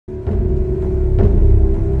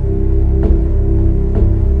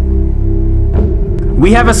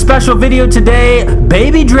We have a special video today,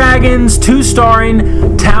 Baby Dragons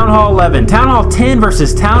 2-starring Town Hall 11. Town Hall 10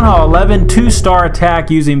 versus Town Hall 11, 2-star attack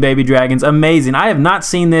using Baby Dragons. Amazing. I have not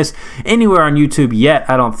seen this anywhere on YouTube yet,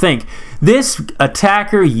 I don't think. This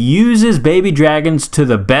attacker uses Baby Dragons to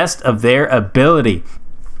the best of their ability.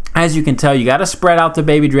 As you can tell, you got to spread out the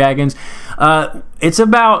baby dragons. It's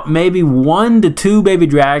about maybe 1 to 2 baby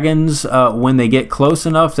dragons when they get close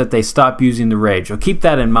enough that they stop using the rage. So keep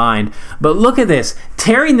that in mind. But look at this,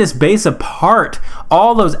 tearing this base apart.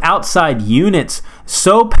 All those outside units,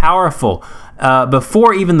 so powerful.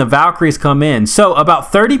 Before even the Valkyries come in. So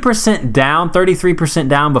about 30% down, 33%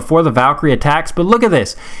 down before the Valkyrie attacks. But look at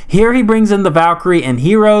this. Here he brings in the Valkyrie and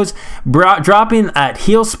heroes, dropping at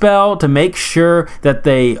heal spell to make sure that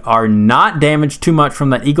they are not damaged too much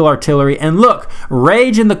from that Eagle Artillery. And look,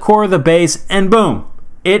 rage in the core of the base, and boom,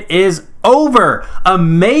 it is over.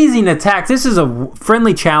 Amazing attack. This is a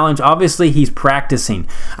friendly challenge. Obviously, he's practicing.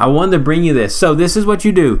 I wanted to bring you this. So this is what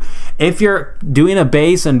you do. If you're doing a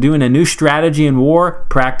base and doing a new strategy in war,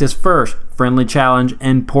 practice first. Friendly challenge,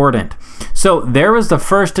 important. So there was the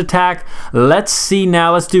first attack. Let's see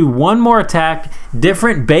now. Let's do one more attack.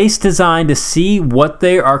 Different base design to see what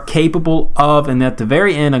they are capable of. And at the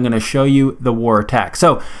very end, I'm going to show you the war attack.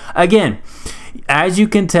 So again, as you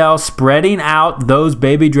can tell, spreading out those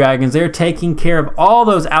baby dragons, they're taking care of all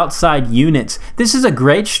those outside units. This is a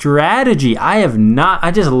great strategy. I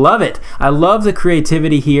just love it. I love the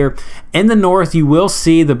creativity here. In the north, you will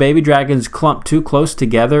see the baby dragons clump too close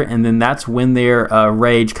together, and then that's when their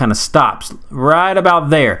rage kind of stops. Right about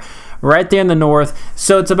there. Right there in the north.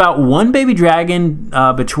 So it's about 1 baby dragon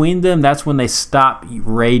between them. That's when they stop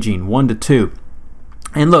raging, 1 to 2.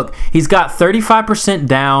 And look, he's got 35%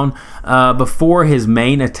 down before his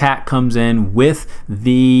main attack comes in with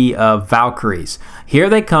the Valkyries. Here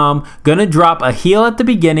they come. Gonna drop a heal at the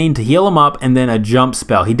beginning to heal him up, and then a jump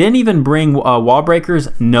spell. He didn't even bring wall breakers.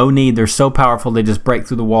 No need. They're so powerful. They just break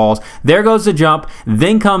through the walls. There goes the jump.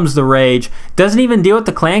 Then comes the rage. Doesn't even deal with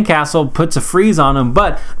the clan castle. Puts a freeze on him.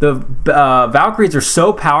 But the Valkyries are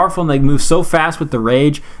so powerful and they move so fast with the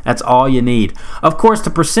rage. That's all you need. Of course, the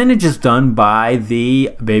percentage is done by the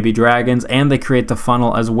baby dragons, and they create the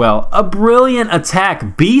funnel as well. A brilliant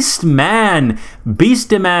attack. Beast Man.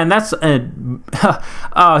 That's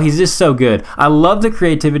oh, he's just so good. I love the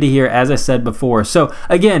creativity here, as I said before. So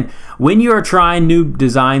again, when you are trying new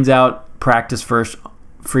designs out, practice first.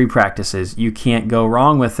 Free practices. You can't go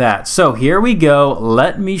wrong with that. So here we go.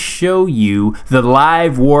 Let me show you the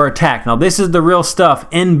live war attack. Now this is the real stuff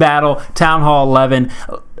in battle. Town Hall 11.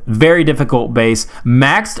 Very difficult base.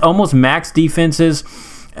 Almost max defenses.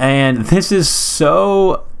 And this is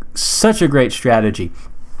such a great strategy.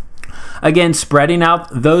 Again, spreading out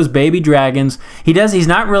those baby dragons. He's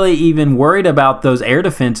not really even worried about those air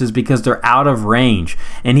defenses because they're out of range.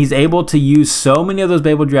 And he's able to use so many of those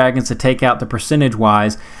baby dragons to take out the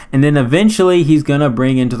percentage-wise. And then eventually he's going to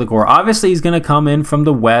bring into the core. Obviously, he's going to come in from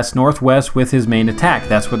the west, northwest with his main attack.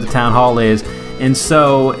 That's where the town hall is. And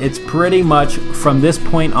so it's pretty much from this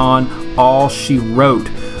point on all she wrote.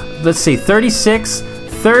 Let's see,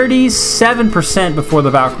 37% before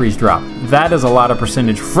the Valkyries drop. That is a lot of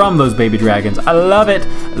percentage from those baby dragons. I love it.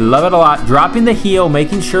 Love it a lot. Dropping the heal,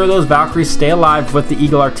 making sure those Valkyries stay alive with the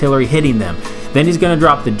Eagle Artillery hitting them. Then he's going to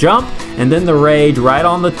drop the jump and then the rage right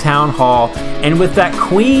on the town hall. And with that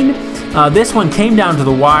queen, this one came down to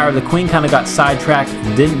the wire. The queen kind of got sidetracked,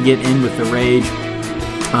 didn't get in with the rage.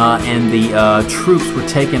 And the troops were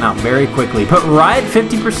taken out very quickly. But right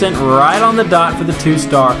 50% right on the dot for the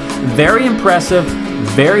 2-star. Very impressive.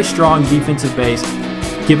 Very strong defensive base.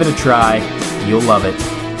 Give it a try. You'll love it.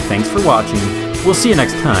 Thanks for watching. We'll see you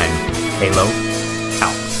next time. Halo.